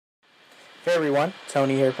Hey everyone,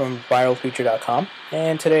 Tony here from viralfuture.com,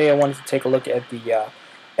 and today I wanted to take a look at the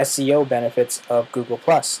SEO benefits of Google+.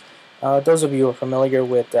 Those of you who are familiar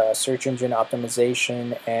with search engine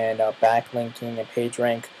optimization and backlinking and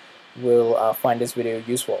PageRank will find this video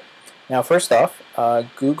useful. Now first off,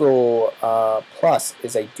 Google Plus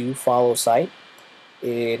is a DoFollow site.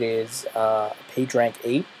 It is PageRank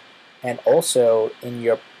 8, and also in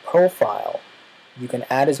your profile you can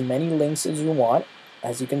add as many links as you want,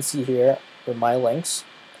 as you can see here with my links,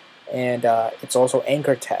 and it's also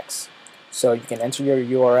anchor text, so you can enter your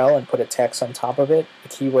URL and put a text on top of it, a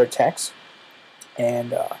keyword text,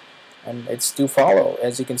 and it's DoFollow.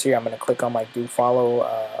 As you can see here, I'm going to click on my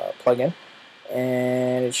DoFollow plugin,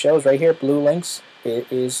 and it shows right here, blue links.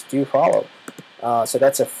 It is DoFollow. So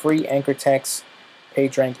that's a free anchor text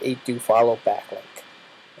PageRank 8 DoFollow backlink,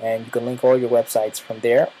 and you can link all your websites from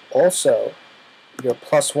there. Also, your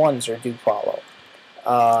 +1s are DoFollow.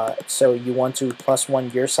 So you want to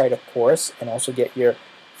 +1 your site, of course, and also get your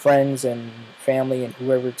friends and family and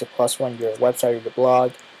whoever to +1 your website or your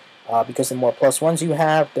blog, because the more +1s you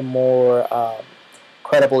have, the more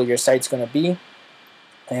credible your site's going to be,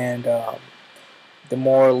 and the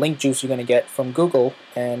more link juice you're going to get from Google,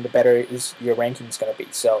 and the better is your ranking is going to be.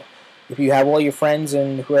 So if you have all your friends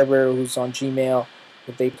and whoever who's on Gmail,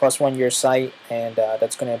 if they +1 your site, and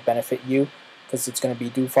that's going to benefit you, because it's going to be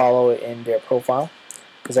DoFollow in their profile,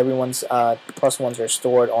 because everyone's +1s are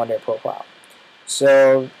stored on their profile.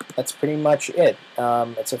 So that's pretty much it.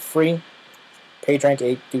 It's a free PageRank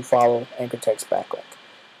 8 DoFollow anchor text backlink.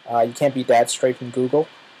 You can't beat that straight from Google.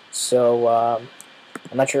 So I'm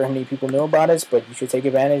not sure how many people know about this, but you should take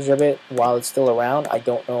advantage of it while it's still around. I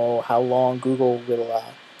don't know how long Google will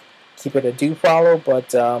keep it a DoFollow,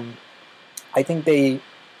 but I think they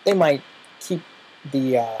might keep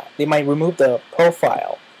they might remove the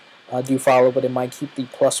profile DoFollow, but it might keep the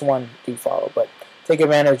 +1 DoFollow. But take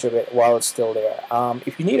advantage of it while it's still there.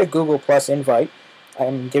 If you need a Google Plus invite,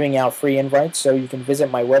 I'm giving out free invites, so you can visit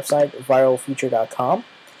my website viralfuture.com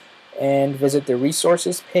and visit the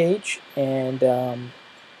resources page and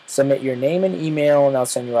submit your name and email, and I'll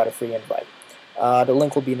send you out a free invite. The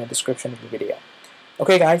link will be in the description of the video.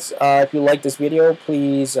 Okay, guys, if you like this video,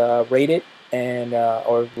 please rate it and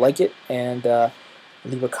or like it, and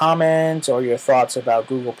leave a comment or your thoughts about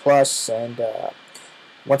Google Plus. And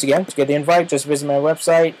once again, to get the invite, just visit my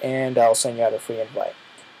website and I'll send you out a free invite.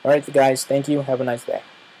 Alright guys, thank you, have a nice day.